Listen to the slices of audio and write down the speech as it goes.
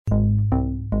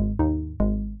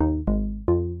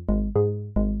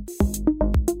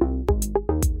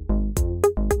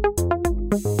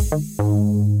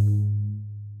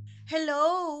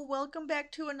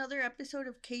another episode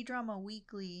of K-Drama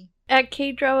Weekly. At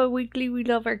K-Drama Weekly, we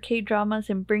love our K-dramas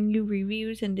and bring you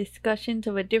reviews and discussions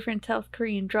of a different South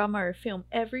Korean drama or film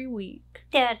every week.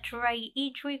 That's right.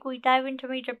 Each week we dive into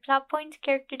major plot points,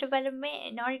 character development,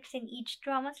 and arcs in each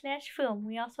drama/film.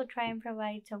 We also try and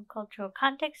provide some cultural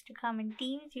context to common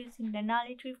themes using the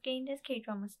knowledge we've gained as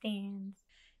K-drama stans.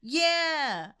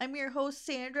 Yeah! I'm your host,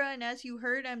 Sandra, and as you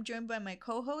heard, I'm joined by my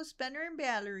co-hosts, Benner and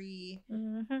Valerie.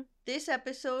 This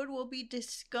episode will be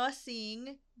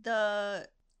discussing the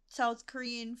South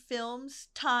Korean films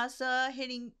Tazza,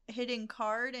 Hidden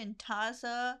Card, and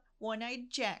Tazza, One-Eyed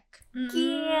Jack.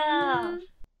 Yeah!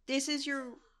 This is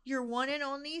your one and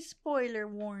only spoiler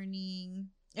warning.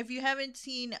 If you haven't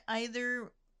seen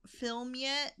either film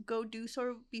yet, go do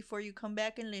so before you come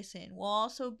back and listen. We'll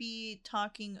also be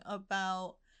talking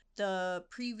about the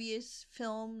previous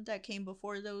film that came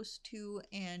before those two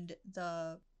and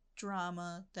the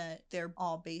drama that they're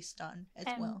all based on as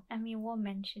well. I mean, we'll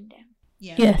mention them.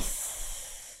 Yeah.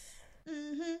 Yes.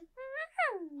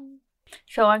 Mm-hmm.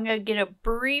 So I'm going to get a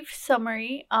brief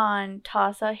summary on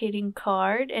Tazza, Hidden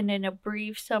Card, and then a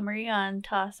brief summary on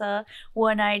Tazza,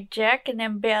 One-Eyed Jack, and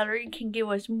then Valerie can give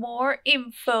us more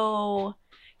info.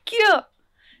 Yeah.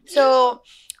 So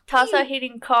Tazza,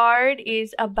 Hidden Card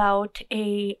is about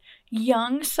a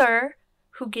young sir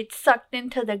who gets sucked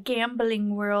into the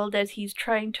gambling world as he's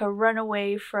trying to run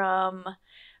away from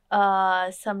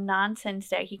some nonsense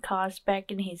that he caused back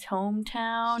in his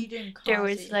hometown. He didn't cause there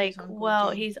was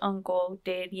it, his uncle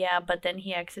did, yeah, but then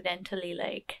he accidentally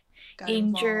got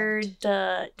injured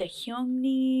involved. the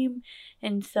Hyungnim,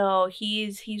 and so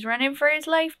he's running for his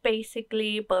life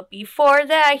basically. But before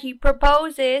that, he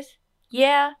proposes,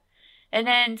 yeah, and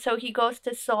then so he goes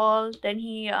to Seoul. Then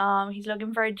he's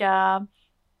looking for a job.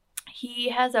 He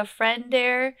has a friend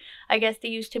there. I guess they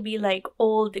used to be like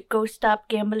old ghost stop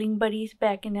gambling buddies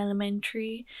back in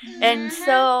elementary. And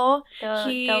so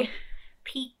the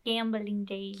peak gambling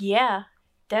days. Yeah,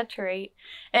 that's right.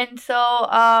 And so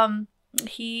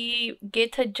he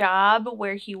gets a job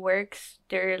where he works.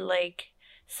 They're like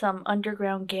some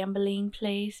underground gambling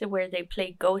place where they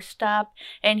play ghost stop,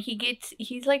 and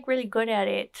he's like really good at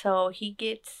it. So he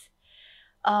gets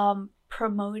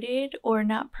promoted or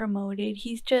not promoted.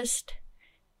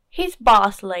 His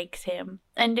boss likes him,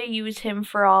 and they use him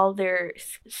for all their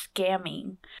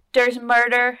scamming. There's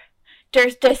murder,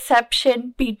 there's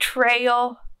deception,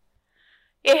 betrayal.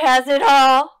 It has it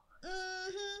all.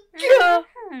 Yeah.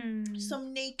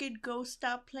 Some naked ghost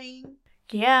stop playing.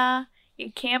 Yeah, you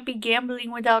can't be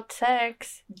gambling without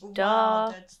sex. Wow,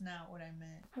 Duh. that's not what I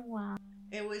meant. Wow.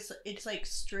 It's like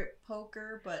strip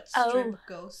poker, but strip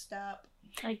ghost stop.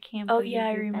 I can't Oh believe yeah,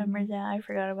 I you remember said that. I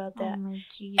forgot about that. Oh my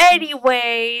Jesus.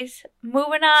 Anyways,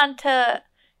 moving on to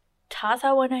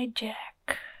Tazza, One-Eyed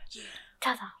Jack.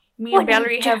 Tazza. Me and One-Eyed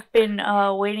Valerie Jack. have been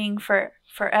waiting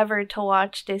forever to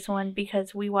watch this one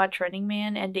because we watch Running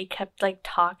Man and they kept like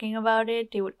talking about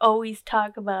it. They would always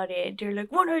talk about it. They're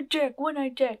like, One-Eyed Jack,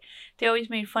 One-Eyed Jack. They always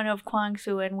made fun of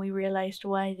Kwang-soo, and we realized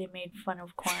why they made fun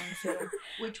of Kwang-soo.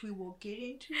 Which we will get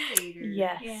into later.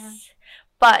 Yes. Yeah.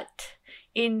 But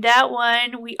in that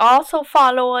one, we also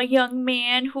follow a young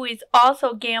man who is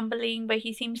also gambling, but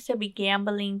he seems to be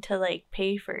gambling to like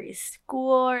pay for his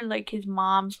school or like his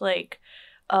mom's like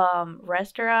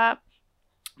restaurant.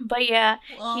 But yeah,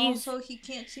 also he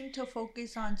can't seem to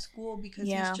focus on school because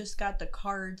he's just got the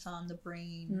cards on the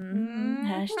brain.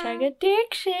 Hashtag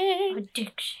addiction.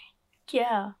 Addiction.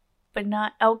 Yeah, but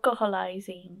not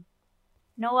alcoholizing.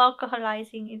 No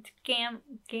alcoholizing. It's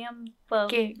Gambleizing.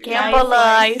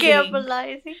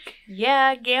 Gambleizing.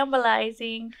 Yeah,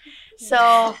 gambleizing.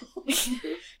 So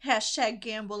hashtag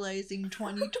gambleizing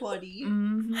 2020.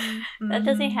 That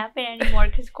doesn't happen anymore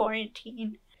because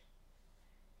quarantine.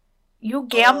 You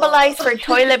gambleize for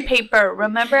toilet paper.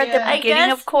 Remember at the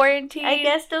beginning of quarantine? I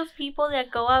guess those people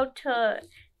that go out to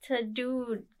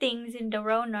do things in the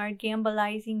road are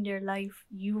gambleizing their life.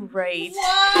 You right.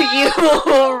 What? You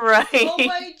right. Oh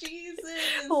my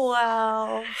Jesus.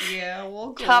 Wow. Yeah,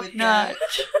 we'll go Top with notch.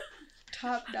 that.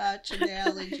 Top notch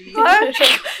analogy. Hard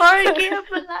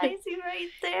gambleizing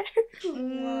right there.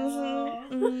 Wow.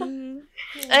 Mhm.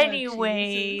 Oh,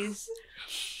 Anyways.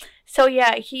 Jesus. So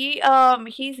yeah,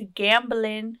 he's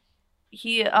gambling.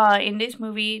 He in this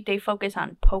movie they focus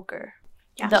on poker.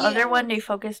 The other one they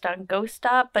focused on ghost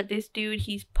stop, but this dude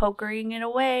he's pokering it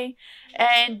away,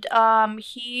 and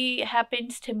he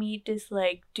happens to meet this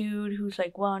like dude who's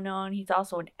like well known. He's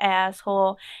also an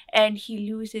asshole, and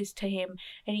he loses to him,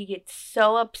 and he gets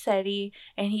so upsetty,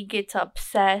 and he gets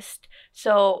obsessed.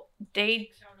 So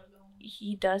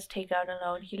he does take out a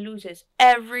loan. He loses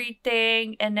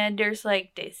everything, and then there's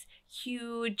like this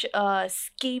huge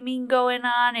scheming going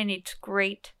on, and it's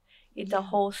great. It's a Yeah.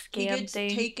 whole He scam gets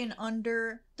thing. taken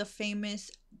under the famous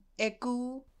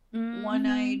Eku, Mhm.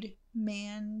 one-eyed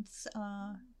man's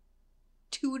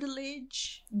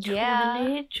tutelage.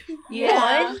 Yeah. Tutelage?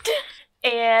 Yeah. What?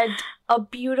 And a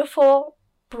beautiful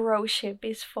broship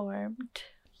is formed.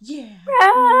 Yeah.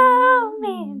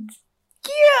 Romance.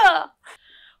 Yeah.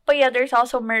 But yeah, there's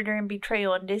also murder and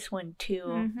betrayal in this one too.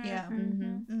 Mhm, Yeah.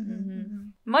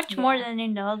 mhm. Much Much more Yeah. than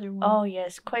in the other one. Oh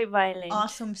yes, quite violent.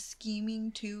 awesome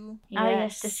scheming too. Ah,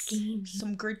 yes, the scheme.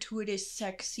 Some gratuitous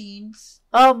sex scenes.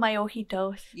 Oh my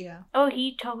ojitos. Yeah. Oh,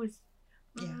 he toes.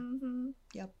 Yeah. Mhm.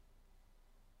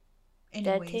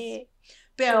 Anyways, That's it.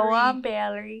 Valerie, Go on,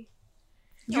 Valerie.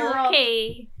 you're up.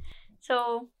 Okay.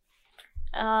 So,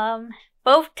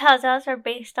 both Tazzas are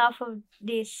based off of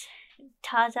this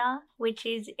Tazza, which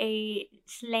is a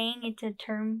slang. It's a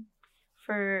term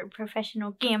for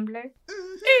professional gambler.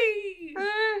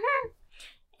 Mhm.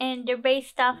 And they're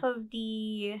based off of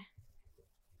the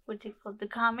what's it called? The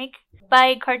comic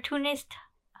by cartoonist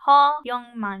Ha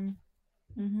Young-man.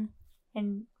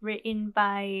 And written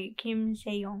by Kim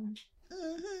Se-young.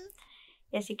 Mhm.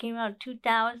 Yes, it came out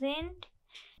 2000,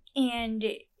 and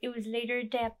it was later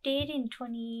adapted in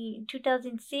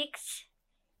 2006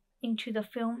 into the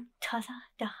film Tazza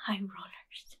the High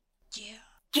Rollers. Yeah.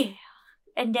 Yeah.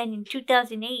 And then in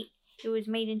 2008, it was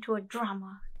made into a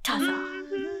drama. Tazza.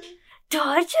 Mhm.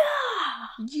 Tazza!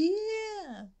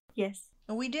 Yeah. Yes,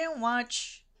 And we didn't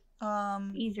watch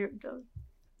either of those.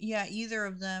 either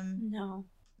of them No.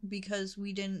 because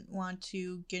we didn't want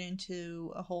to get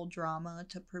into a whole drama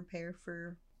to prepare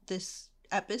for this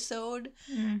episode.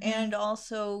 And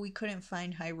also we couldn't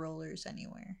find High Rollers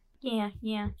anywhere. Yeah.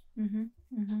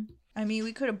 I mean,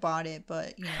 we could have bought it,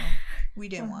 but we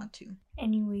didn't want to.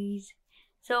 Anyways,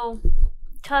 so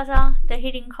Tazza, the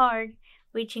hidden card,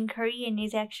 which in Korean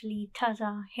is actually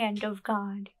Tazza, Hand of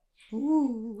God.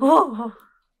 Ooh. Oh,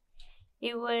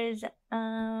 it was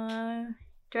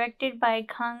directed by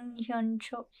Kang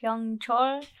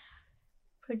Hyun-chol,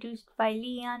 produced by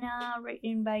Liana,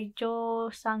 written by Jo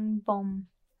Sang-bom.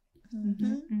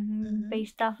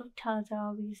 Based off of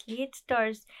Tazza, obviously. It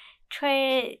stars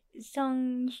Choi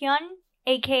Sung-hyun,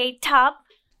 aka Top.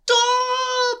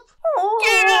 Stop!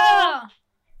 Yeah!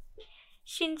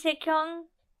 Shin Se-kyung,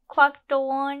 Kwak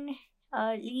Do-won,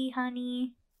 Lee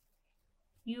Han-hee,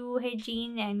 Yoo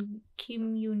Hae-jin, and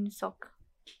Kim Yoon-suk.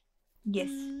 Yes.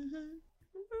 Mhm.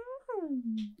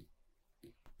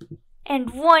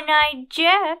 And One-Eyed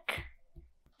Jack,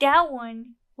 that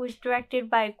one was directed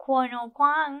by Kwon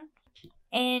Oh-kwang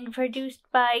and produced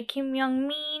by Kim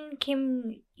Young-min,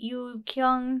 Kim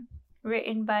Yoo-kyung,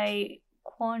 written by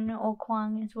Kwon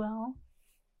Oh-kwang as well.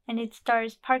 And it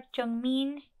stars Park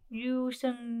Jung-min, Ryu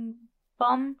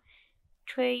Seung-bum,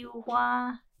 Choi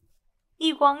Yoo-hwa,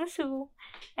 Lee Kwang-soo,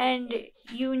 and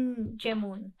Yoon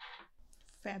Jae-moon.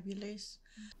 Fabulous.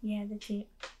 Yeah, that's it.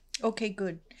 Okay,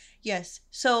 good. Yes.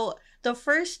 So the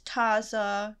first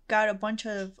Tazza got a bunch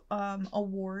of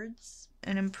awards,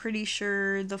 and I'm pretty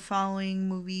sure the following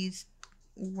movies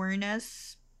weren't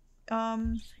as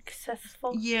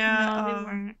Successful. yeah, No, they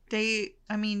weren't.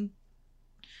 I mean,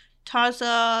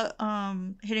 Tazza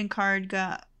Hidden Card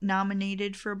got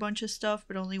nominated for a bunch of stuff,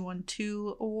 but only won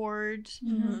 2 awards.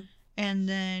 Mhm. And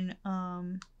then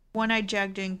One-Eyed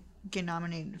Jack didn't get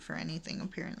nominated for anything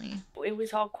apparently. It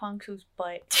was all Kwang-soo's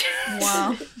butt.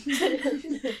 Wow.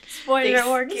 Spoiler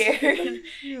warning.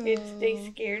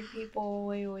 They scared people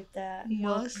away with that.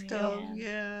 Must have,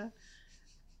 yeah.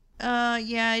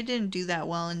 Yeah, it didn't do that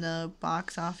well in the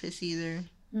box office either.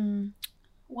 Mm.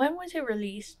 When was it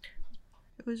released?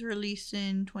 It was released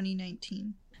in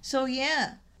 2019. So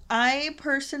yeah, I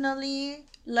personally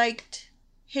liked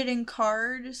Hidden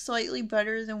Card slightly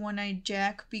better than One-Eyed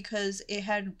Jack because it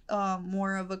had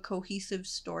more of a cohesive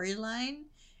storyline,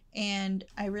 and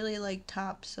I really like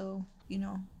Top, so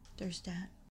there's that.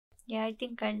 Yeah, I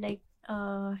think I like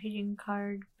Hidden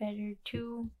Card better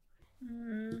too.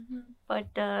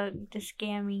 But the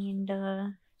scamming and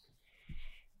the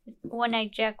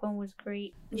One-Eyed Jack one was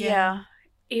great. Yeah.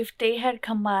 If they had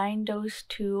combined those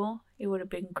two, it would have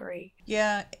been great.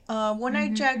 Yeah,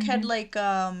 One-Eyed Jack had mhm. like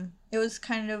it was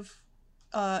kind of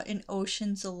an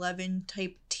Ocean's 11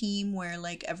 type team where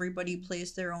like everybody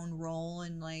plays their own role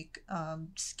and like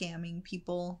scamming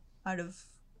people out of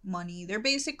money. They're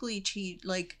basically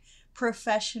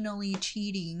professionally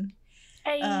cheating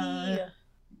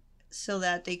so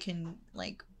that they can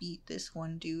like beat this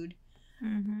one dude.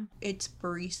 It's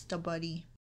Barista Buddy.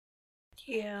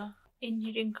 Yeah. In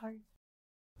Hidden Card.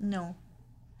 No,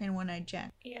 and One-Eyed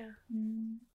Jack. Yeah.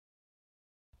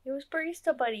 It was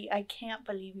Barista Buddy. I can't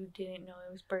believe you didn't know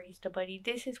it was Barista Buddy.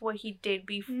 This is what he did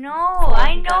before. No,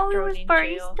 I he got know it thrown was in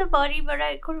Barista jail. Buddy, but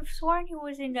I could have sworn he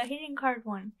was in the hidden card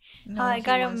one. No, I he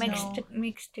got them wasn't.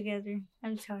 mixed together.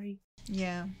 I'm sorry.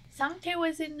 Yeah. Sangtae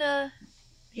was in the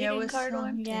Yeah, it hidden was card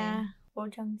one. Sangtae. Yeah,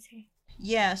 Bojangse.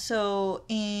 Yeah, so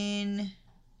in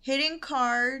Hidden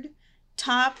Card,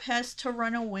 Top has to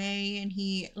run away and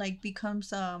he like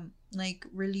becomes like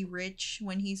really rich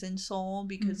when he's in Seoul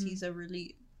because he's a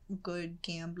really good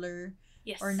gambler.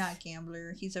 Yes. Or not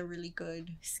gambler. He's a really good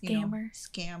Scammer.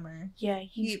 Scammer. Yeah,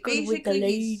 he's He- good with the basically,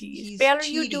 ladies. he's Better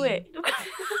you do cheating. it.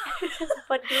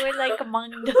 But do it like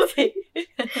among the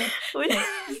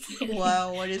with,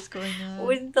 Wow, what is going on?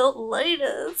 with the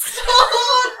ladies.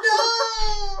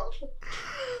 Oh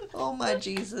no! Oh my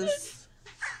Jesus.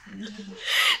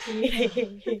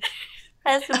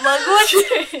 That's a bug one.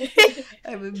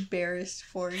 I'm embarrassed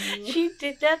for you. She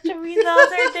did that to me the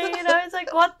other day, and I was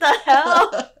like, "What the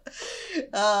hell?"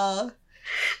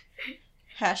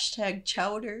 Hashtag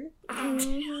chowder.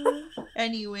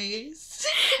 Anyways.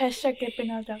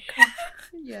 #gipinal.com.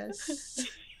 Yes.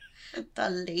 The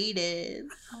ladies.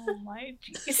 Oh my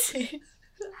Jesus.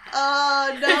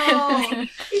 Oh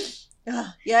no.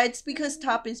 Yeah, it's because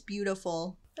Top is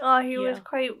beautiful. Oh, he was Yeah.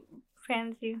 quite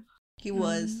fancy. He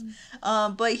was.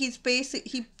 But he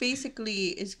basically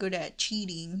is good at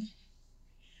cheating.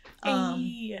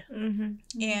 Hey.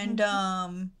 And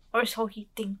Or so he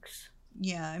thinks.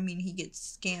 yeah, I mean he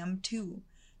gets scammed too.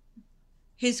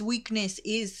 His weakness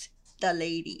is the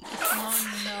lady.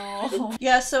 Oh no.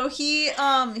 Yeah, so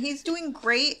he's doing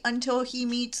great until he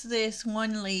meets this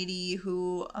one lady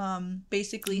who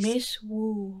basically Miss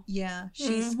Wu. yeah,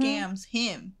 she scams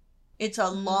him. It's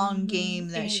a long game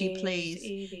that she plays.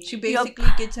 She basically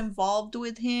gets involved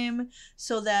with him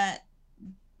so that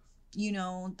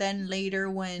then later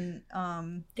when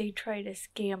they try to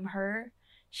scam her,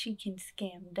 she can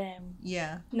scam them.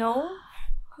 yeah. No?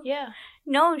 Yeah.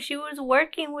 No, she was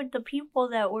working with the people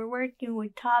that were working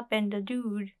with Top and the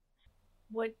dude.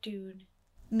 What dude?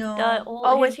 No. The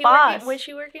Was his he boss. working? Was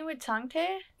she working with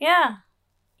Sangtae? Yeah.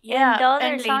 Yeah. the other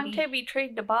and lady. Sangtae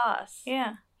betrayed the boss.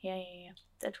 Yeah. Yeah.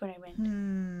 That's what I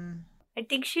meant. I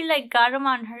think she got him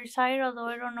on her side, although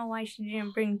I don't know why she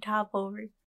didn't bring Top over.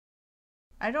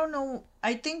 I don't know.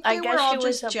 I think I they guess were all she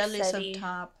was just jealous of upsetty.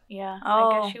 Top. Yeah. I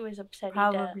Oh, guess she was upset.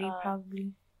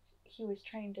 Probably. He was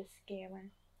trying to scam her.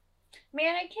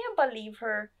 Man, I can't believe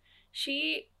her.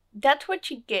 That's what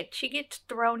she gets. She gets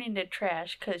thrown in the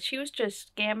trash because she was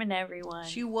just scamming everyone.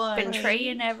 She was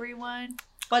betraying everyone.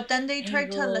 But then they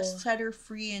tried to Evil. set her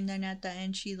free, and then at the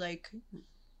end she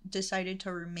decided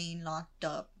to remain locked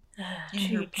up in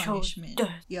She her chose punishment.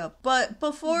 death. Yeah, but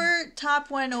before Top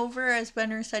went over, as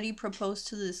Benner said, he proposed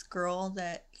to this girl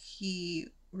that he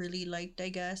really liked, I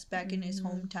guess, back in his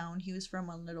hometown. He was from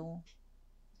a little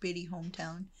bitty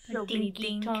hometown. Little Dinky dinky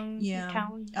dink. tongue Yeah.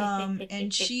 town.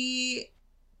 And she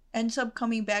ends up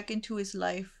coming back into his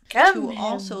life Scam to him.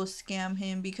 also scam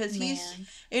him because he's Man.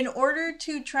 in order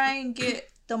to try and get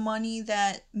the money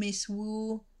that Miss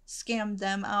Wu scammed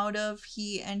them out of,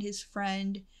 he and his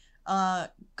friend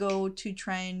go to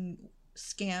try and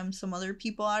scam some other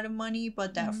people out of money,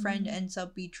 but that friend ends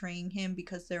up betraying him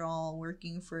because they're all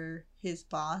working for his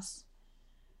boss.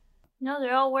 No,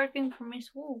 they're all working for Miss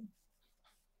Wu.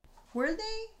 Were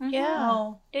they? Yeah.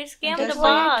 Oh, They scammed guess the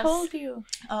what I boss. I told you.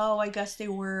 oh, I guess they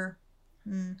were.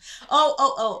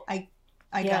 Oh! I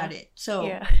Yeah. got it. So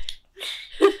Yeah.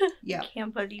 yeah.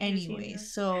 Can't believe you Anyway, seen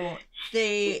so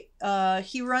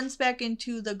he runs back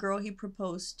into the girl he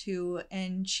proposed to,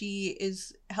 and she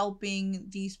is helping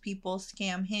these people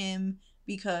scam him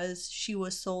because she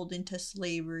was sold into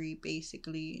slavery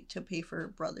basically to pay for her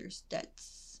brother's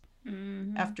debts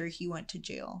after he went to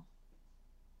jail.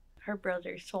 Her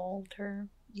brother sold her.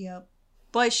 Yep.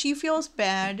 But she feels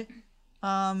bad.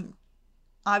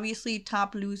 Obviously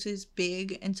Top loses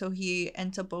big, and so he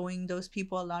ends up owing those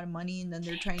people a lot of money, and then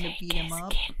they're trying to beat him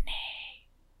up.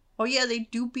 Oh yeah, they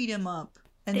do beat him up.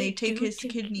 And they take his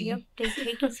kidney. Yep, they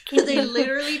take his kidney. They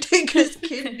literally take his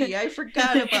kidney. I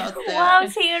forgot about that. Wow,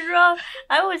 Sandra,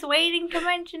 I was waiting to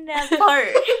mention that part.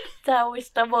 That was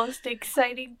the most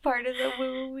exciting part of the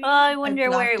movie. I I wonder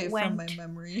where blocked it it went. from my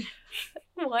memory.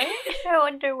 What? I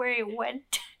wonder where it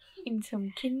went. in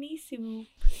some kidney soup.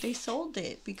 They sold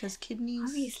it because kidneys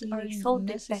Obviously, are they sold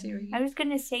necessary. it better. I was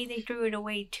gonna say they threw it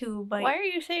away too, but Why are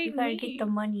you saying you gotta me? get the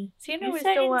money. Sienna You was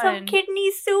said the in some one.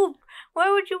 kidney soup.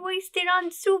 Why would you waste it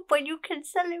on soup when you can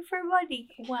sell it for money?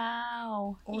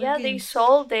 Wow. Yeah, they Organs.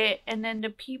 sold it, and then the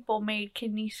people made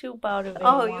kidney soup out of it.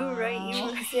 Oh, you're right.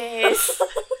 Wow. Jesus.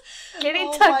 Get it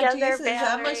Oh my together, Jesus,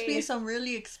 that must be Valerie. some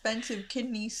really expensive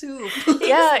kidney soup.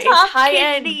 Yeah, it's top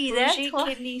high-end kidney, that's bougie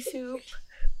why. kidney soup.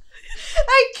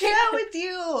 I can't with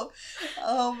you.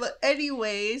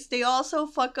 Anyways, they also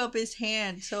fuck up his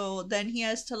hand, so then he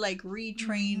has to like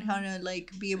retrain how to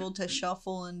like be able to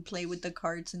shuffle and play with the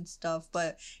cards and stuff.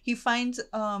 But he finds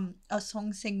a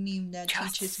song singing that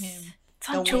teaches him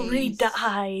Don't the you read the ways.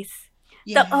 eyes?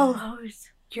 Yeah. The O's.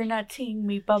 You're not seeing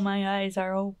me, but my eyes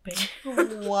are open.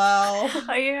 Wow.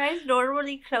 Are your eyes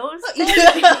normally closed? Yeah,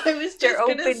 I was just They're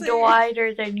gonna open say.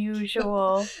 wider than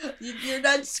usual. You're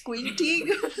not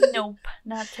squinting. Nope,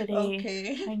 not today.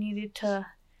 Okay. I needed to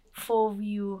full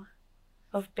view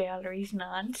of Valerie's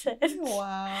nonsense.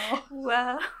 Wow.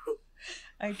 Wow.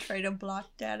 I try to block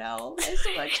that out as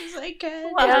much as I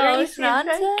can. Wow, Valerie's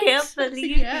Sandra, I nonsense? can't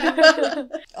believe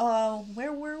Yeah.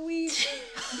 Where were we?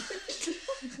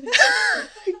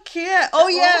 I can't. Oh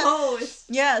yeah. Oh,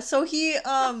 Yeah, so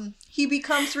he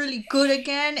becomes really good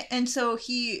again, and so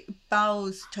he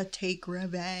vows to take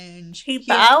revenge. he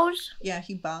bows? Yeah,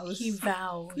 he vows. He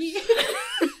vows. He,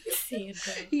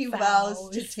 Sandra he vows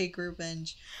to take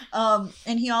revenge.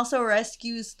 And he also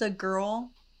rescues the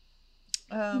girl.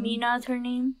 Mina's her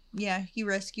name? Yeah, he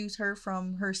rescues her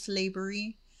from her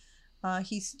slavery.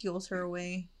 He steals her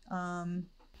away.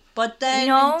 But then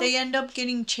No. they end up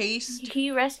getting chased. He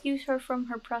rescues her from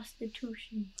her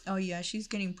prostitution. Oh yeah, she's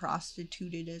getting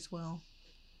prostituted as well.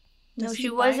 No, Does she he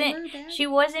buy wasn't. her back? She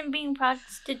wasn't being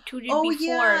prostituted Oh before.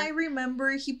 yeah, I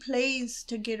remember. He plays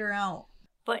to get her out.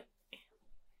 But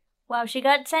wow, she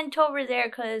got sent over there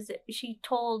because she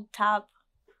told Top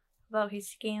about his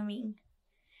scamming,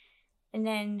 and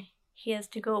then he has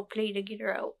to go play to get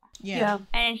her out. Yeah.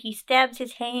 And he stabs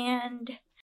his hand.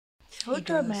 So He does.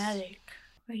 dramatic.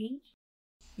 Right?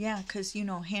 Yeah, because,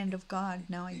 hand of God.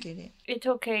 Now I get it. It's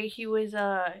okay. He was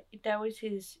that was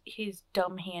his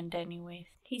dumb hand anyways.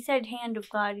 He said "hand of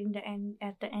God" in the end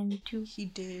at the end too. He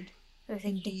did. I was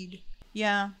like, Indeed.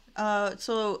 Yeah.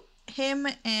 So him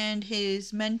and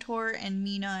his mentor and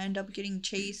Mina end up getting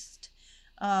chased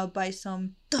by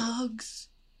some thugs.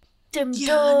 Them Yeah,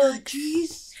 dogs.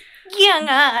 jeez.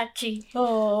 Yangachi.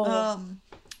 Oh.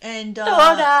 And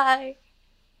Dodai.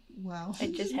 wow. I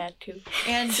just had to.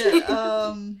 And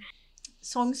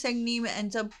Song Sang-nim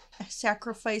ends up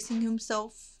sacrificing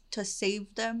himself to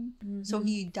save them, so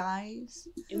he dies.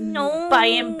 No. By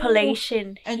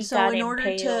impalation. And he so got in order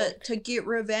impaled. to get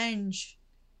revenge,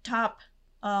 Top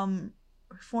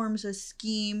forms a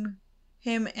scheme.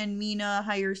 Him and Mina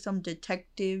hire some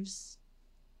detectives.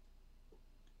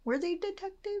 Were they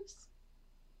detectives?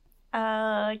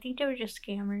 I think they were just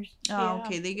scammers. Oh, Yeah.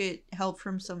 okay. They get help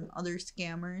from some other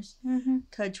scammers Mm-hmm.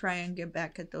 to try and get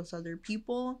back at those other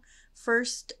people.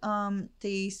 First,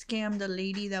 they scammed the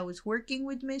lady that was working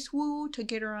with Miss Wu to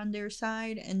get her on their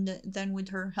side, and then with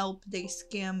her help, they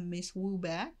scam Miss Wu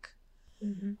back.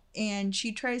 Mm-hmm. And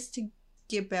she tries to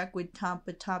get back with Top,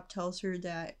 but Top tells her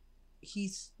that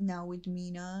he's now with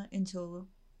Mina, and so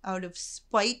out of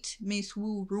spite, Miss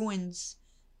Wu ruins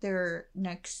their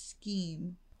next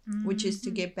scheme, which is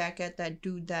to get back at that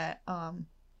dude that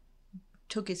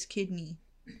took his kidney.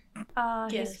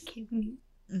 His Yes. kidney.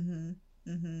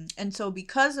 And so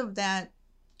because of that,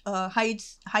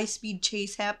 high speed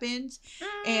chase happens,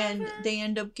 and they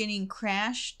end up getting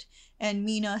crashed, and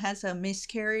Mina has a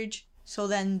miscarriage, so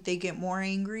then they get more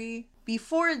angry.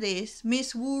 Before this,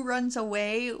 Miss Wu runs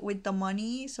away with the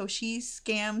money, so she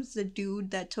scams the dude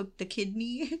that took the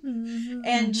kidney.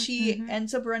 And she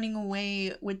ends up running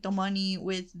away with the money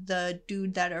with the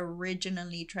dude that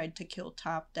originally tried to kill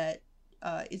Top, that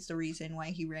is the reason why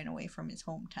he ran away from his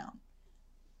hometown.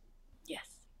 Yes.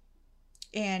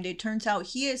 And it turns out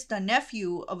he is the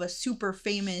nephew of a super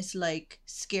famous, like,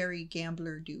 scary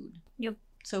gambler dude. Yep.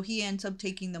 So he ends up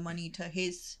taking the money to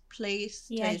his place,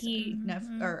 Yeah, to his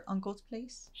or uncle's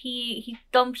place. He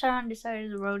dumps her on the side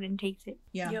of the road and takes it.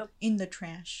 Yeah, Yep. in the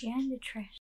trash. Yeah, in the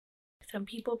trash. Some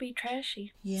people be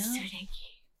trashy. Yeah. Because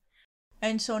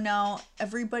And so now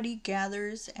everybody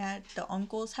gathers at the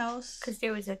uncle's house.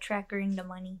 there was a tracker in the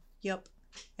money. Yep.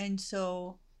 And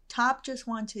so Top just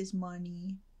wants his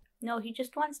money. No, he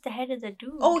just wants the head of the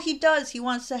dude. Oh, he does. He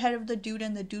wants the head of the dude,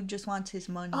 and the dude just wants his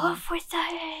money. Oh, for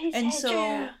that. And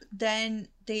so then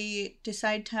they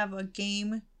decide to have a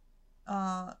game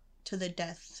to the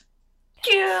death.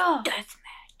 yeah. Death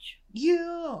match.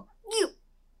 Yeah. You.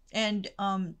 And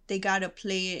they gotta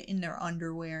play it in their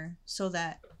underwear so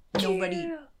that nobody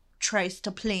tries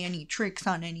to play any tricks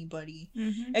on anybody.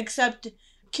 Mm-hmm. Except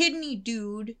Kidney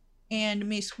Dude and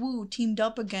Miss Wu teamed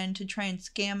up again to try and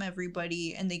scam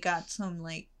everybody, and they got some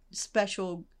like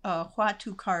special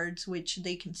Huatu cards which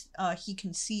he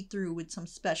can see through with some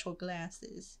special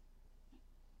glasses.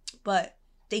 But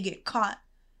they get caught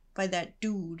by that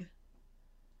dude,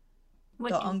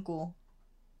 uncle,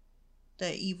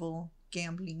 the evil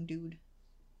gambling dude.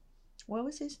 What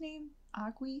was his name?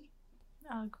 Agui,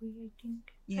 I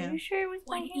think. Yeah. Are you sure it was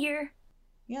One by him? ear.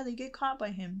 Yeah, they get caught by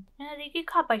him. Yeah, they get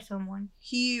caught by someone.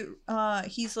 He's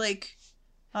like,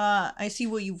 I see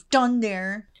what you've done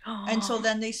there. And so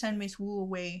then they send Miss Wu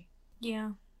away.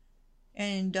 Yeah.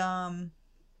 And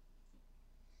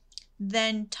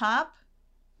then Top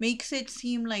makes it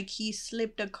seem like he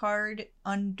slipped a card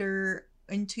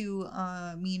into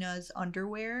Mina's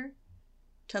underwear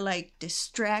to like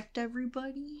distract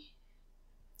everybody.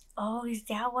 Oh, is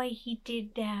that why he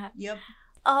did that? Yep.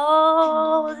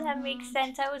 Oh, that makes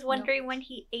sense. I was wondering when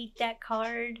he ate that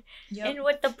card and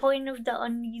what the point of the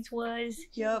undies was.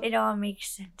 Yep. It all makes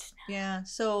sense now. Yeah.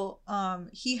 So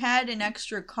he had an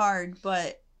extra card,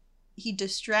 but he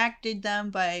distracted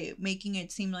them by making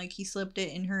it seem like he slipped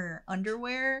it in her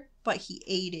underwear, but he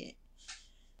ate it.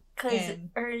 Because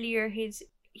earlier he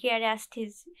had asked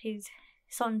his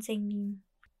sensei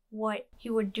what he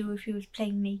would do if he was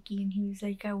playing naked, and he was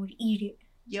like, I would eat it.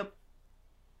 Yep.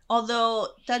 Although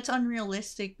that's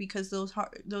unrealistic because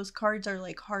those cards are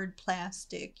like hard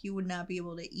plastic. You would not be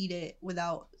able to eat it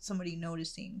without somebody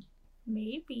noticing.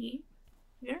 Maybe.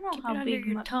 You don't know Keep it how under big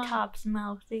your tongue. Top's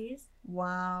mouth is.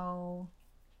 Wow.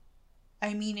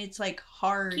 I mean, it's like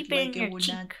hard. Keep it like in your it would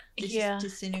cheek. not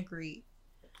disintegrate.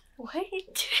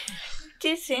 What?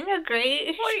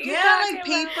 Disintegrate? What are you Yeah, talking like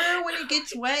about? paper, when it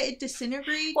gets wet, it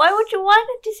disintegrates. Why would you want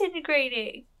to disintegrate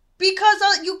it? Because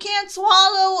you can't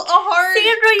swallow a hard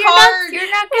Sandra, card.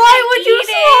 you're not gonna Why would you eat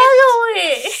swallow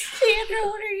it? Sandra,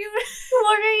 what are you?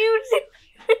 What are you doing?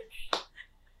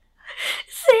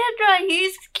 Sandra,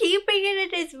 he's keeping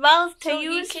it in his mouth to So he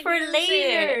use can for use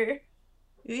later.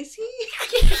 Is he?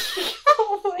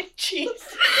 Oh my jeez.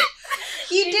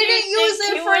 He didn't use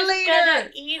it for Gonna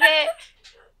later. eat it.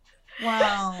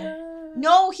 Wow.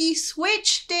 No, he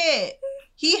switched it.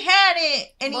 He had it,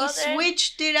 and Well, he then-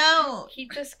 switched it out. He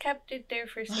just kept it there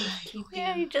for safekeeping.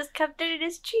 Yeah, he just kept it in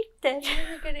his cheek then. You're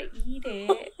never gonna eat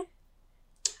it.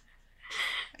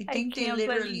 I think they can't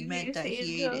literally believe meant you that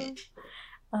he said ate it.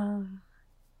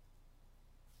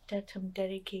 That's some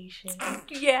dedication.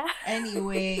 Yeah.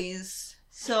 Anyways,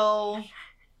 so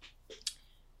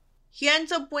he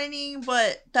ends up winning,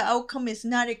 but the outcome is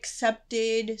not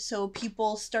accepted. So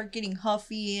people start getting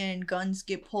huffy and guns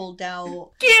get pulled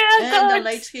out. Yeah, And the guns.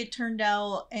 lights get turned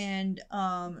out, and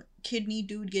Kidney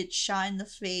Dude gets shot in the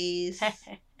face.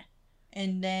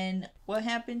 And then what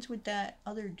happens with that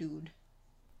other dude?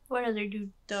 What other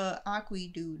dude? The Aqui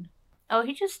dude. Oh,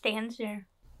 he just stands there.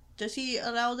 Does he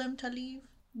allow them to leave?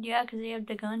 Yeah, because they have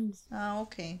the guns. Oh,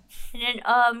 okay. And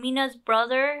then Mina's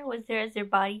brother was there as their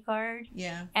bodyguard.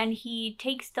 Yeah. And he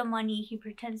takes the money. He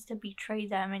pretends to betray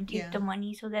them and take the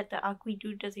money so that the Aqui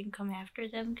dude doesn't come after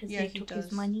them because they took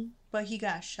his money. But he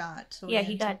got shot, so Yeah,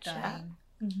 he he ends up got shot. dying.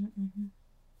 Mm-hmm.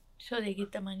 So they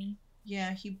get the money.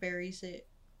 Yeah, he buries it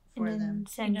for And then them.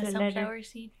 sends In a a letter. sunflower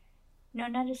seed. No,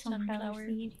 not a sunflower Sunflower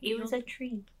seed. It was a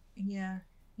tree. Yeah,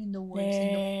 in the woods,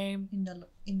 Lame.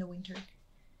 in the winter.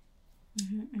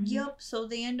 Mm-hmm. Yep. So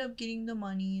they end up getting the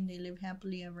money and they live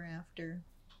happily ever after.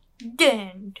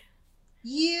 Then.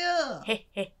 Yeah.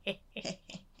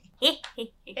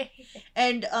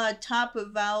 And Top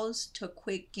vows to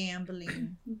quit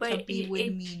gambling to be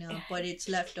with Mina, but it's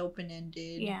left open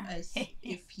ended as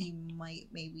if he might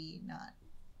maybe not.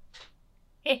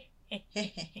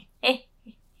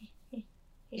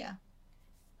 Yeah.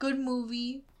 Good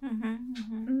movie.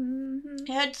 It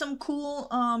had some cool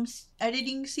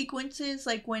editing sequences,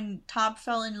 like when Top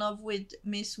fell in love with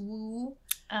Miss Wu.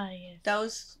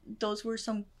 Yes. Those were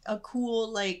some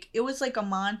cool, like, it was like a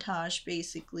montage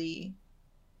basically,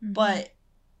 Mm-hmm. but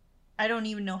I don't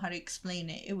even know how to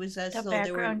explain it. It was as The though they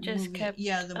were background just moving. kept,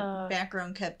 Yeah, the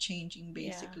background kept changing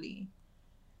basically.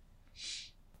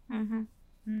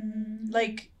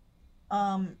 Like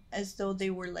as though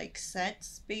they were like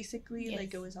sets basically. Yes.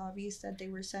 Like it was obvious that they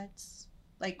were sets,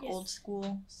 like Yes. old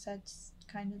school sets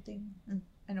kind of thing.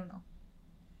 I don't know.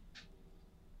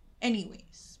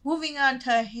 Anyways, moving on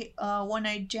to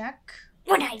One-Eyed Jack.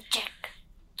 One-Eyed Jack.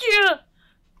 Yeah.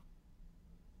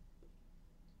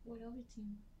 What other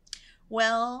team?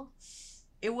 Well,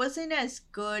 it wasn't as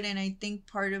good, and I think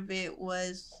part of it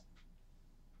was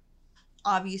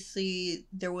obviously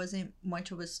there wasn't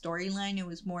much of a storyline. It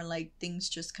was more like things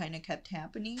just kind of kept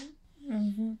happening.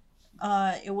 Mm-hmm.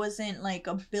 It wasn't like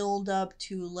a build up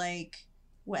to like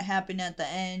what happened at the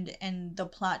end, and the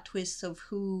plot twists of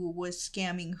who was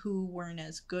scamming who weren't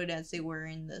as good as they were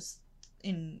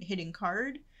in Hidden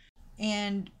Card.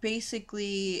 And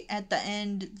basically at the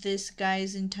end, this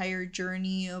guy's entire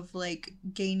journey of like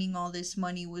gaining all this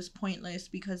money was pointless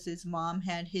because his mom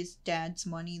had his dad's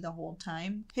money the whole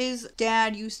time. His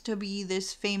dad used to be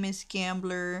this famous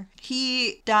gambler.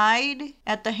 He died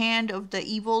at the hand of the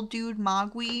evil dude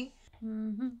Magui,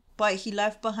 Mm-hmm. but he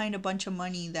left behind a bunch of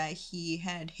money that he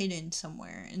had hidden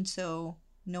somewhere. And so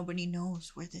nobody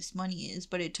knows where this money is,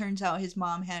 but it turns out his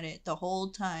mom had it the whole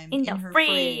time In the her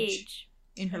fridge.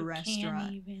 in her I can't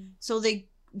restaurant. even. So they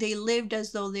lived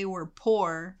as though they were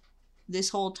poor this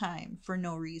whole time for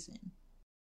no reason.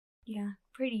 Yeah,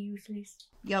 pretty useless.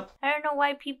 Yep. I don't know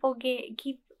why people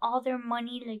keep all their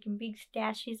money like in big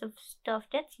stashes of stuff.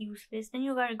 That's useless. Then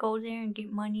you gotta go there and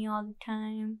get money all the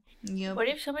time. Yep. What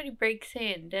if somebody breaks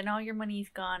in? Then all your money's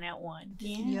gone at once.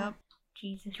 Yeah. Yep.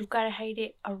 Jesus. You gotta hide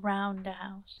it around the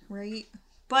house. Right.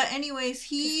 But anyways,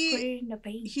 Just put it in the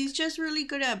bank. he's just really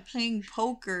good at playing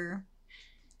poker,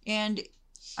 and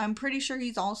I'm pretty sure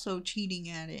he's also cheating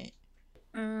at it.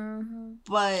 Mm-hmm.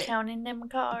 But Counting them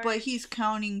cards. but he's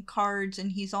counting cards,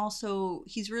 and he's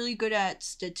really good at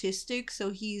statistics.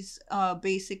 So he's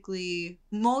basically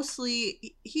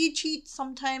mostly, he cheats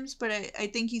sometimes, but I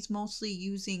think he's mostly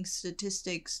using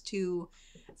statistics to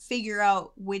figure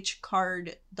out which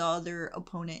card the other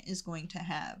opponent is going to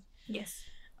have. Yes.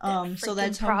 So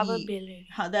that's probability.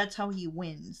 that's how he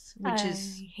wins,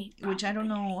 which I don't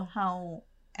know how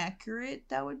accurate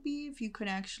that would be, if you could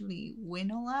actually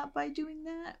win a lot by doing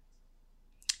that.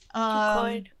 You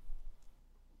could.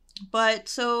 But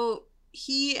so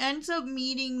he ends up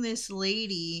meeting this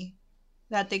lady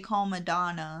that they call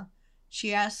Madonna.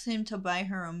 She asks him to buy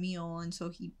her a meal, and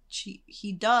so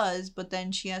he does, but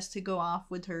then she has to go off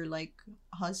with her like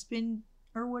husband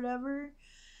or whatever.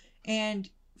 And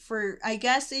I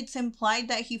guess it's implied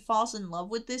that he falls in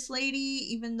love with this lady,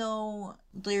 even though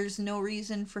there's no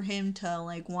reason for him to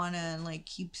like want to like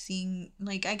keep seeing,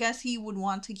 like, I guess he would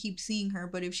want to keep seeing her,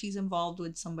 but if she's involved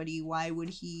with somebody, why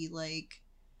would he like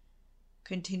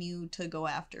continue to go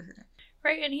after her?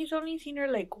 Right, and he's only seen her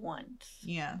like once.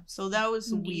 Yeah, so that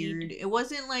was weird. It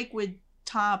wasn't like with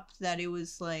Top that it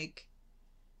was like,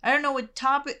 I don't know, with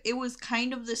Top it was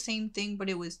kind of the same thing, but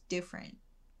it was different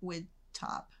with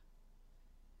Top.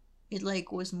 It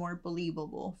like was more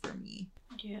believable for me.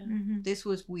 Yeah. Mm-hmm. This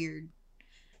was weird.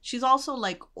 She's also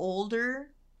like older,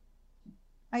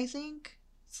 I think,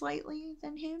 slightly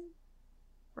than him,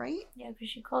 right? Yeah, because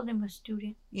she called him a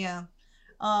student. Yeah.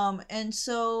 And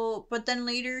so, but then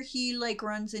later he like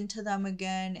runs into them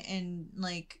again, and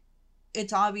like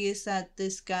it's obvious that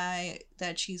this guy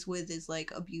that she's with is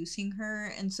like abusing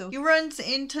her, and so he runs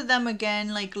into them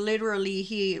again, like literally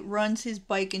he runs his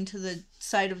bike into the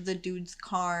side of the dude's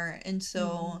car, and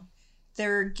so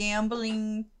they're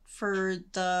gambling for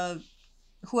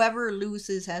whoever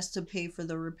loses has to pay for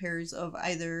the repairs of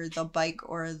either the bike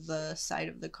or the side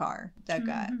of the car that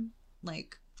got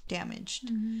like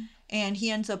damaged. And he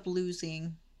ends up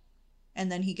losing,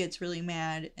 and then he gets really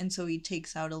mad, and so he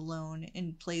takes out a loan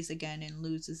and plays again and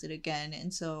loses it again,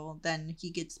 and so then he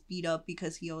gets beat up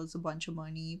because he owes a bunch of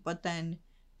money, but then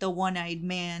the one-eyed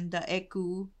man, the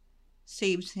Eku,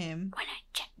 saves him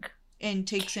and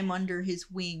takes him under his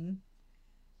wing,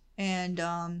 and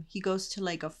he goes to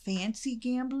like a fancy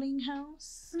gambling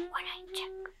house.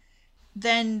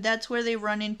 Then that's where they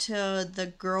run into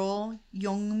the girl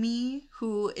Youngmi,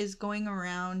 who is going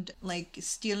around like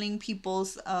stealing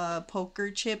people's poker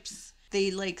chips.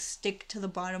 They like stick to the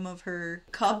bottom of her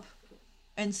cup,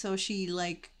 and so she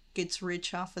like gets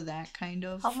rich off of that, kind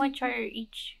of. How much are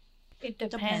each? It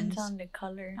depends on the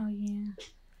color. Oh yeah.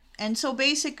 And so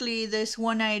basically this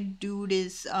one-eyed dude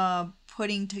is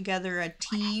putting together a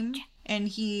team, and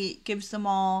he gives them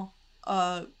all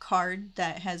a card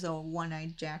that has a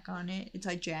one-eyed jack on it. It's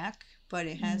a jack, but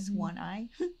it has one eye.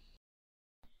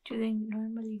 Do they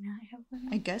normally not have one?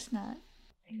 I guess not.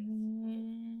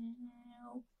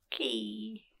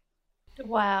 Okay.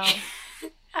 Wow.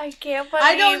 I can't believe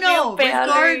I don't know. you,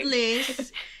 Valerie.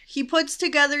 Regardless, he puts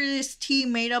together this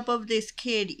team made up of this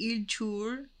kid,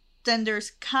 Ilchul. Then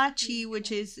there's Kachi,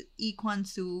 which is Lee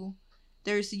Kwan-soo.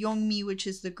 There's Youngmi, which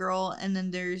is the girl, and then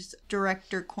there's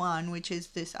Director Kwan, which is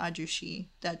this Ajushi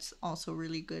that's also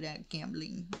really good at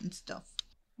gambling and stuff.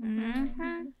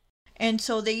 And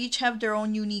so they each have their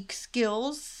own unique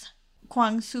skills.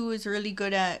 Kwang-soo is really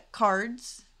good at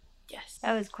cards. Yes.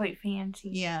 That was quite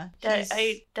fancy. Yeah.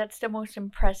 That's the most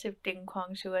impressive thing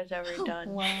Kwang Soo has ever done.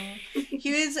 Wow.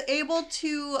 He was able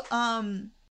to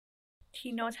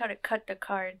He knows how to cut the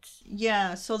cards.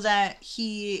 yeah, so that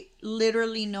he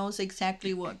literally knows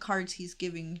exactly what cards he's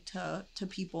giving to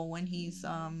people when he's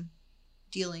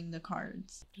dealing the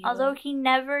cards. Although he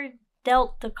never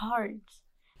dealt the cards.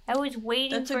 I was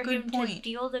waiting That's a for good him point. to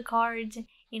deal the cards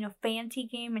in a fancy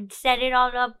game and set it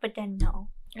all up, but then no.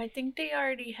 I think they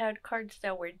already had cards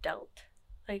that were dealt.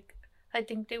 Like, I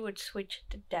think they would switch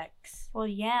the decks. Well,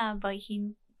 yeah, but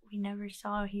we never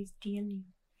saw his dealing.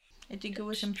 I think it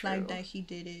was That's implied true. that he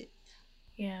did it.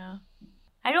 Yeah.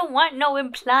 I don't want no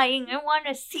implying. I want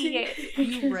to see it.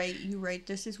 You're right.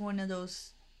 This is one of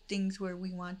those things where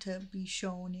we want to be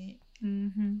shown it.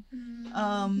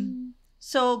 Mm-hmm.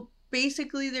 So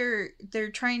basically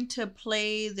they're trying to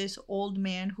play this old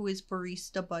man who is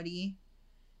barista buddy,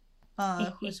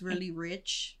 who's really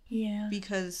rich Yeah.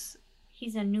 because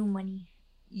He's a new money.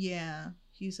 yeah,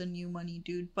 he's a new money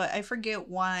dude. But I forget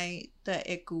why the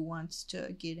Eku wants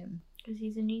to get him. Because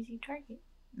he's an easy target.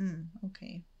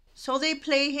 Okay. So they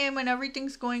play him and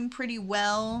everything's going pretty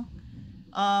well,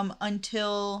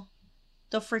 until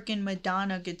the freaking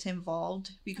Madonna gets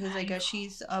involved because I guess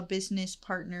she's a business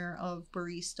partner of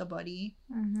barista buddy.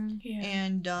 Mm-hmm. Yeah.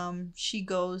 And she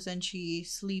goes and she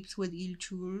sleeps with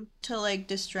Ilchul to like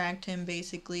distract him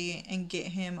basically and get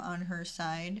him on her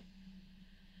side.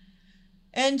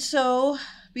 And so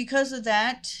because of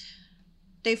that,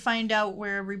 they find out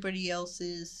where everybody else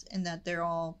is and that they're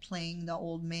all playing the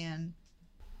old man.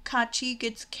 Kachi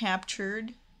gets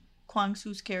captured, Kwang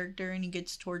Soo's character, and he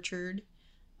gets tortured.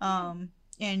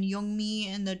 And Youngmi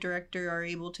and the director are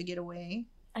able to get away.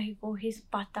 His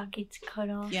pata gets cut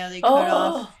off. Yeah, they cut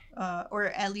off, or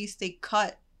at least they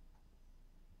cut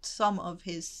some of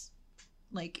his,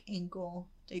 like, ankle.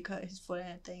 They cut his foot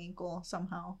at the ankle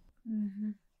somehow.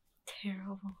 Mm-hmm.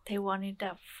 Terrible. They wanted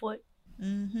that foot.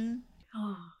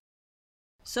 Oh.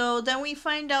 So then we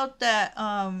find out that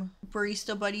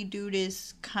barista buddy dude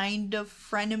is kind of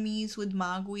frenemies with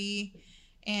Magui,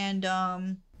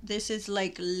 and this is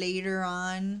like later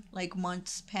on, like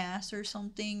months pass or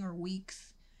something, or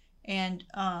weeks, and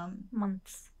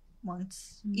Months.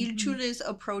 Ilchul is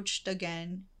approached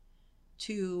again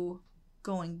to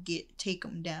go and take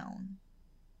him down.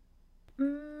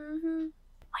 Mm-hmm.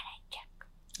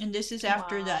 And this is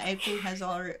after the Eku has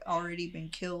already been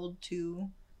killed too.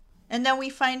 And then we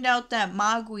find out that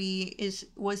Magui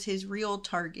was his real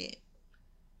target.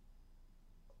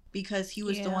 Because he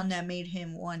was the one that made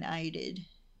him one-eyed.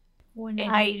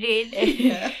 One-eyed.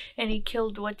 Yeah. And he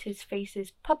killed what's his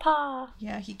face's papa.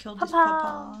 Yeah, he killed his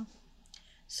papa.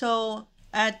 So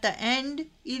at the end,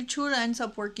 Ilchul ends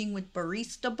up working with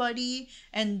Barista Buddy,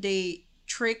 and they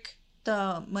trick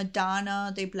the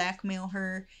Madonna, they blackmail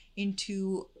her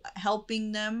into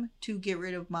helping them to get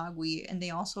rid of Magui. And they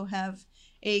also have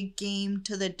a game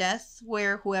to the death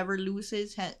where whoever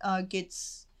loses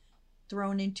gets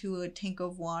thrown into a tank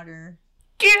of water.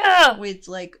 Yeah! With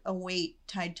like a weight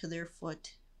tied to their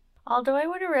foot. Although I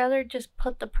would have rather just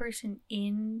put the person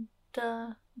in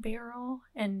the barrel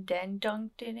and then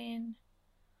dunked it in.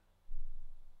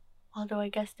 Although I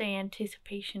guess the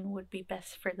anticipation would be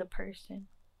best for the person.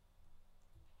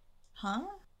 Huh?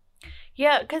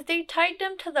 Yeah, because they tied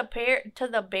them to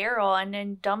the barrel and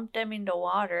then dumped them into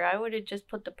water. I would have just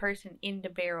put the person in the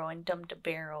barrel and dumped the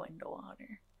barrel into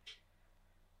water.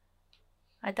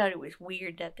 I thought it was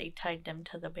weird that they tied them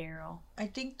to the barrel. I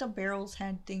think the barrels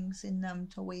had things in them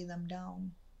to weigh them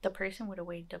down. The person would have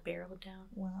weighed the barrel down.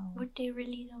 Wow. Would they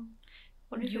really though?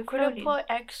 What if You it could have floated?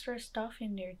 put extra stuff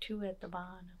in there too at the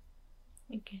bottom.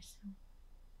 I guess so.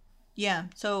 Yeah,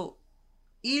 so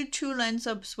Ilchul ends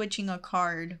up switching a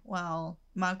card while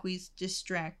Magui's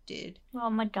distracted. Well,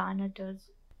 Madonna does.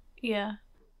 Yeah.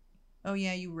 Oh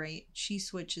yeah, you're right. She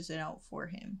switches it out for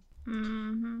him.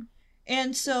 Mm-hmm.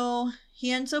 And so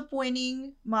he ends up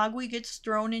winning. Magui gets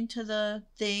thrown into the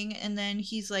thing, and then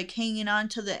he's like hanging on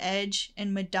to the edge,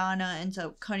 and Madonna ends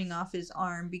up cutting off his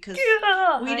arm because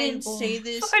we didn't say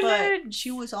this, but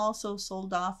she was also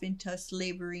sold off into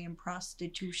slavery and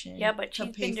prostitution. Yeah, but to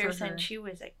she's pay been there for her. since she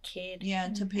was a kid. Yeah,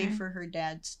 to pay for her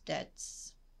dad's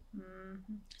debts.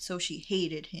 Mm-hmm. So she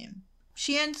hated him.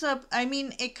 She ends up, I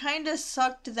mean, it kind of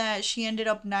sucked that she ended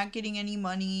up not getting any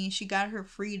money. She got her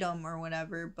freedom or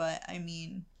whatever, but I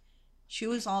mean, she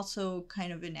was also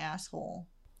kind of an asshole.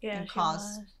 Yeah, And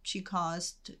she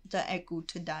caused the Eku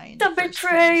to die in the the first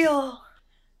betrayal. place.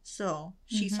 So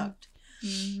she sucked.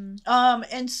 Mm-hmm.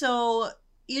 And so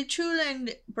Ilchul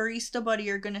and Barista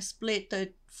Buddy are gonna split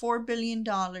the $4 billion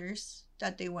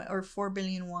that they won, or 4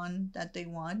 billion won that they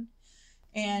won.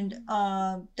 And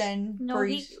then No,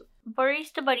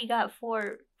 Barista Buddy got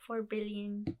 4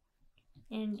 billion,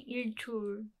 and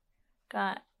Ilchur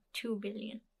got 2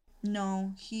 billion.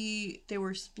 No, they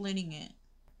were splitting it.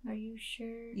 Are you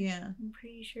sure? Yeah. I'm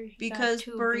pretty sure he Because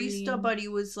got 2 Barista billion. Buddy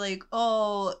was like,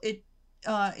 "Oh,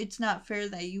 it's not fair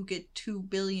that you get 2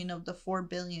 billion of the 4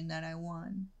 billion that I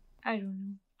won." I don't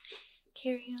know.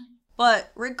 Carry on.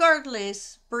 But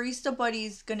regardless, Barista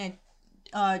Buddy's gonna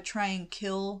try and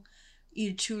kill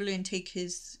Ilchul and take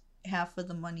his half of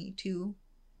the money too.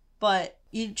 But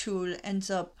Ilchul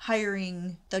ends up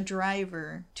hiring the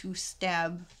driver to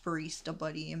stab Barista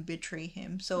Buddy and betray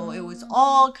him. So it was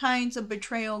all kinds of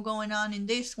betrayal going on in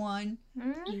this one.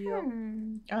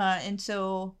 Mm-hmm. And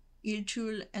so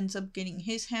Ilchul ends up getting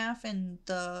his half and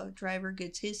the driver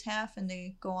gets his half, and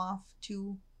they go off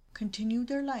to continue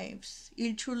their lives.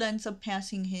 Ilchul ends up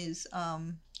passing his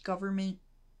government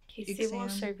His exam,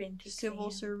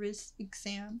 civil service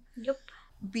exam. Yep.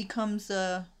 Becomes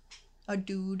a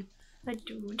dude. A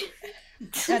dude.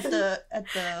 At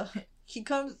the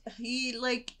he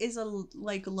like is a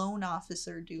like loan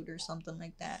officer dude or something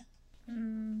like that.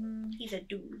 He's a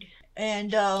dude.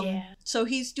 And so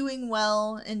he's doing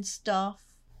well and stuff,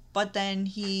 but then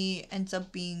he ends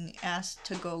up being asked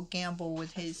to go gamble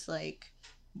with his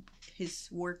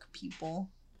work people.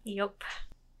 Yup.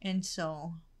 And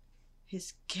so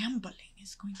his gambling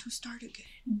is going to start again.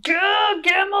 Go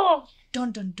gamble!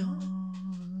 Dun dun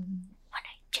dun.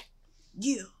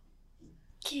 Yeah.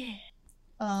 Yeah.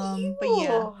 But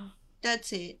yeah,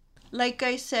 that's it. Like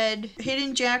I said,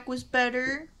 Hidden Jack was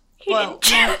better. Hidden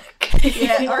Jack.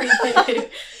 Yeah, or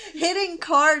Hidden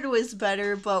Card was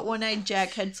better, but One-Eyed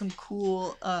Jack had some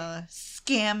cool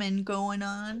scamming going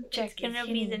on. Jack's gonna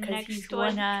be the next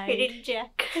one. one-eyed. Hidden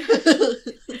Jack.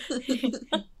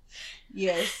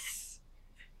 Yes.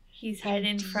 He's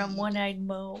hiding from One-Eyed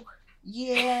Mo.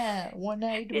 Yeah,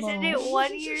 One-Eyed Mo. Isn't it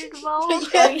One-Eared Mo?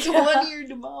 Yeah, it's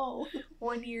One-Eared Mo.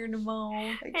 One-Eared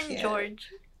Mo. And George.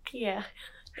 Yeah.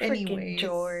 Anyways. Freaking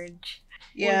George.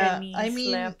 Yeah, knee I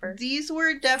mean, slapper. these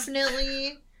were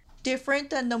definitely different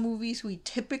than the movies we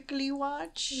typically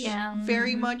watch. Yeah.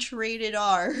 Very much rated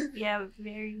R. Yeah,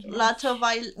 very good. Lots of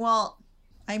well,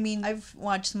 I mean, I've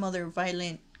watched some other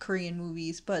violent Korean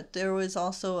movies, but there was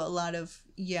also a lot of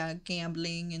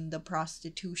gambling and the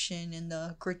prostitution and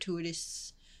the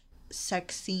gratuitous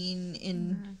sex scene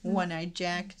in One-Eyed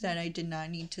Jack that I did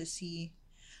not need to see.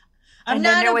 And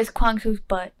then there was Kwang Soo's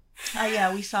butt. Oh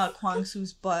yeah, we saw Kwang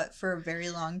Soo's butt for a very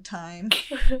long time.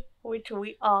 Which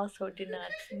we also did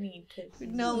not need to see.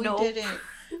 No, we didn't.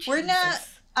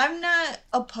 I'm not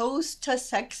opposed to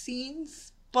sex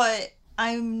scenes, but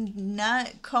I'm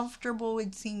not comfortable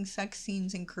with seeing sex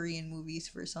scenes in Korean movies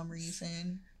for some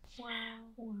reason.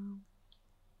 Wow.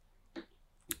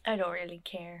 I don't really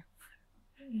care.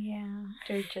 Yeah.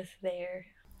 They're just there.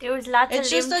 There was lots It's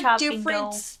of just limb a chopping,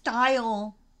 different though.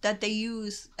 style that they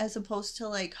use as opposed to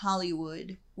like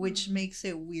Hollywood, which makes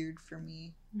it weird for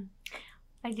me.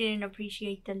 I didn't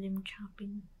appreciate the limb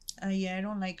chopping. Yeah, I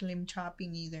don't like limb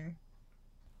chopping either.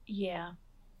 Yeah.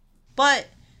 But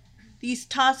these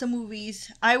Tazza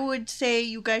movies, I would say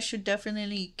you guys should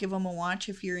definitely give them a watch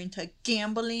if you're into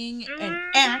gambling and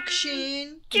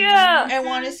action. Yeah. And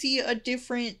want to see a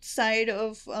different side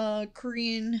of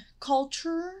Korean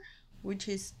culture, which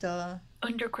is the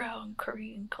Underground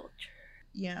Korean culture.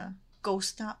 Go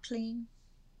Stop playing.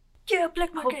 Yeah,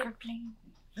 black market. Poker playing.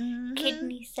 Mhm.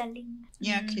 Kidney selling.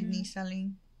 Yeah, kidney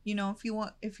selling. You know, if you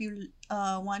want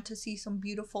to see some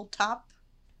beautiful top,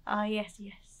 Yes.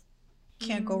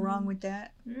 can't go wrong with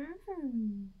that.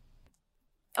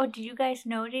 Oh, did you guys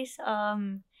notice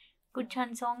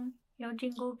Guchan Song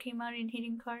Yeojin-gu came out in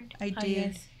Hidden Card? I did.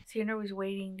 Yes. Sienna was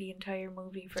waiting the entire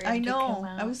movie for him I to know. come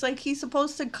out. I was like, he's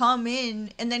supposed to come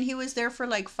in, and then he was there for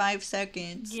like 5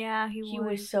 seconds. Yeah, He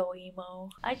was so emo.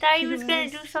 I thought he He was gonna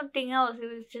was. do something else. It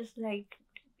was just like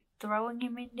throwing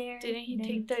him in there. Didn't he and then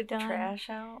take the it's done. trash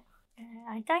out?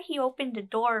 I thought he opened the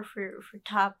door for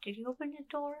Top. Did he open the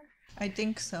door? I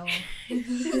think so.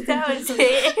 That was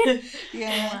it.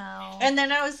 Yeah. Wow. And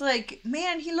then I was like,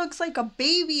 man, he looks like a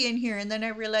baby in here. And then I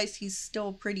realized he's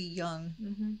still pretty young.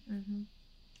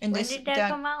 And When did that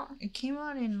come out? It came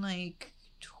out in like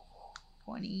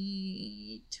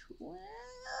 2012.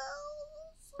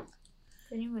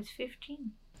 Then he was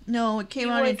 15. No, it came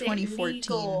out in 2014.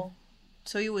 Legal.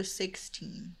 So he was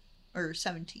 16 or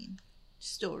 17.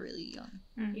 Still really young.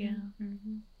 Yeah.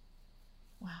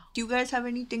 Wow. Do you guys have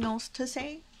anything else to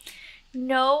say?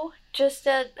 No, just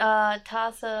that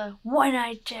Tazza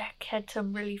One-Eyed Jack had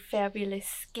some really fabulous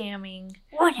scamming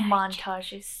One-Eyed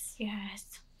montages.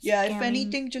 Yes. Yeah, if Scamming.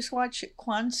 anything, just watch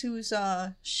Kwansu's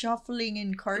shuffling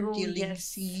and card Oh, dealing yes.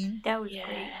 scene. That was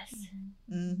Yes.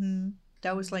 Mm-hmm.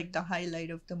 That was like the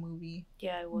highlight of the movie.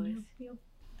 Yeah, it was.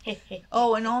 great.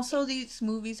 Oh, and also these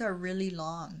movies are really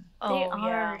long. They Oh, are.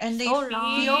 yeah. And they So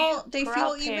long. feel even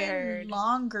Prepared.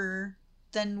 longer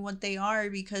than what they are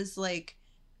because like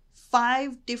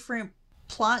 5 different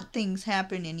plot things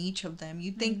happen in each of them.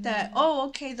 You think that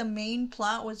okay, the main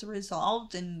plot was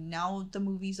resolved and now the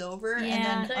movie's over, Yeah, and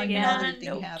then it's like, another yeah, thing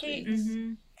no happens.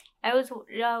 kidding.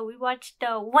 We watched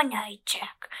the One Eye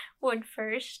Jack one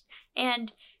first,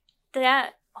 and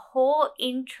that whole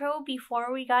intro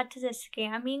before we got to the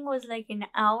scamming was like an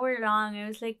hour long. I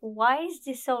was like, why is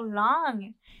this so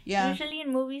long? Yeah, Usually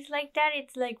in movies like that,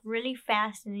 it's like really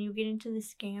fast, and then you get into the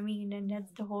scamming, and then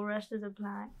that's the whole rest of the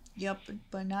plot. yep,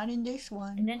 but not in this And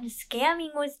one. then the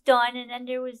scamming was done, and then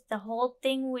there was the whole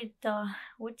thing with the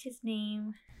what's his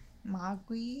name?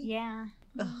 Magui. Yeah.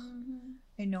 Ugh,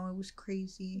 I know, it was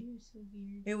crazy. It was so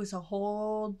weird. It was a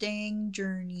whole dang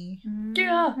journey.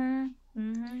 Yeah.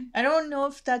 I don't know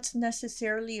if that's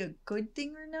necessarily a good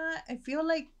thing or not. I feel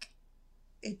like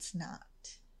it's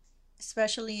not,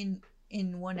 especially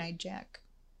in One Eye Jack.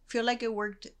 I feel like it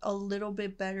worked a little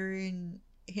bit better in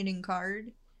Hidden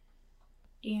Card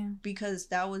Yeah. because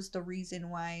that was the reason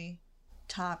why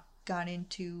Top got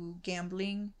into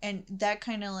gambling, and that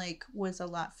kind of like was a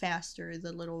lot faster,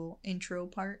 the little intro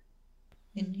part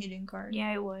in Hidden Card.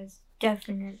 Yeah, it was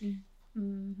definitely.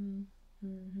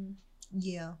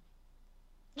 Yeah.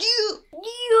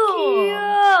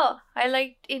 Yeah. I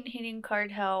liked in Hidden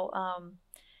Card how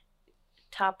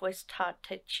Top was taught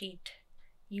to cheat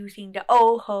using the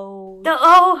ohos. The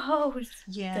ohos.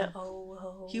 Yeah. The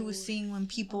ohos. He was seeing when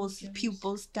people's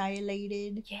pupils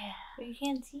dilated. Yeah. But you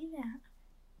can't see that.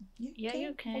 Yeah,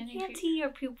 you can. I if can't you- see your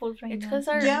pupils right It's now. because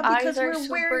our Yeah, because eyes are we're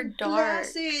super wearing dark.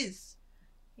 glasses.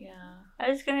 Yeah. I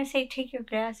was gonna say take your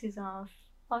glasses off.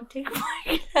 I'll take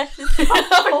my glasses off, but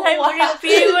I Wow. wouldn't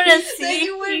be able to Then see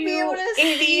you wouldn't be you able to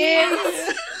see idiots.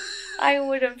 it. I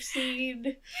would have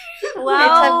seen.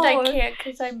 Wow. Except I can't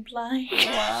because I'm blind.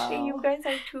 Wow. You guys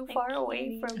are too I far can't away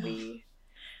even. from me.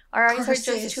 Our eyes are just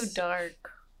too Curses.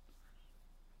 dark.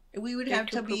 We would They're have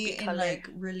too to be poopy in color. like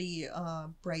really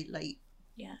bright light.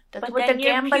 Yeah, that's But what then the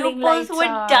your gambling pupils lights would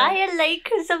are. dilate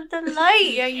because of the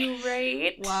light. Yeah, you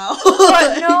right. Wow.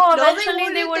 But no, eventually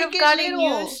they wouldn't. would have get gotten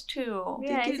little. used to.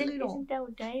 Yeah, They get isn't little. that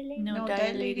what dilate? No, No,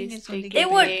 dilating dilating is is when they they It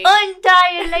get would big.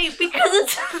 undilate because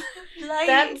it's light.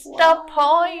 That's Wow. the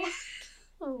point.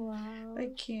 Wow. I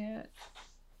can't.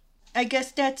 I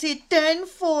guess that's it then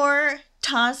for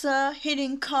Tazza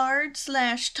Hidden Card /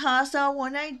 Tazza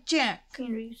One Eye Jack.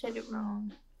 Henry, you said it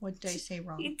wrong. What did I say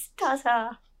wrong? It's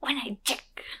Tazza One Eye Jack.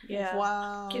 Yeah.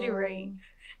 Wow. Get it right.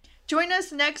 Join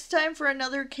us next time for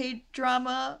another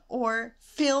K-drama or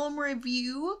film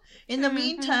review. In the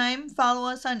meantime, follow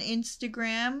us on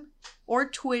Instagram or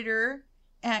Twitter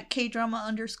at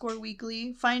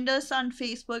kdrama_weekly. Find us on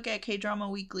Facebook at K-Drama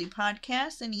Weekly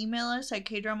Podcast and email us at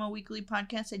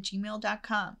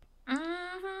kdramaweeklypodcast@gmail.com.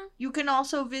 You can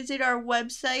also visit our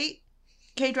website,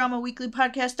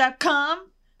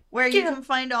 kdramaweeklypodcast.com, where you can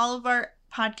find all of our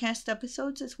podcast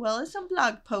episodes as well as some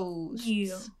blog posts.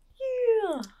 Yeah.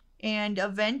 And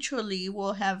eventually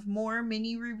we'll have more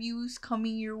mini reviews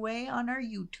coming your way on our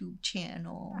YouTube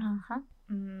channel. Uh-huh.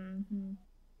 Mm-hmm.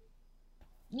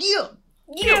 Yeah!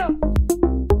 Yeah.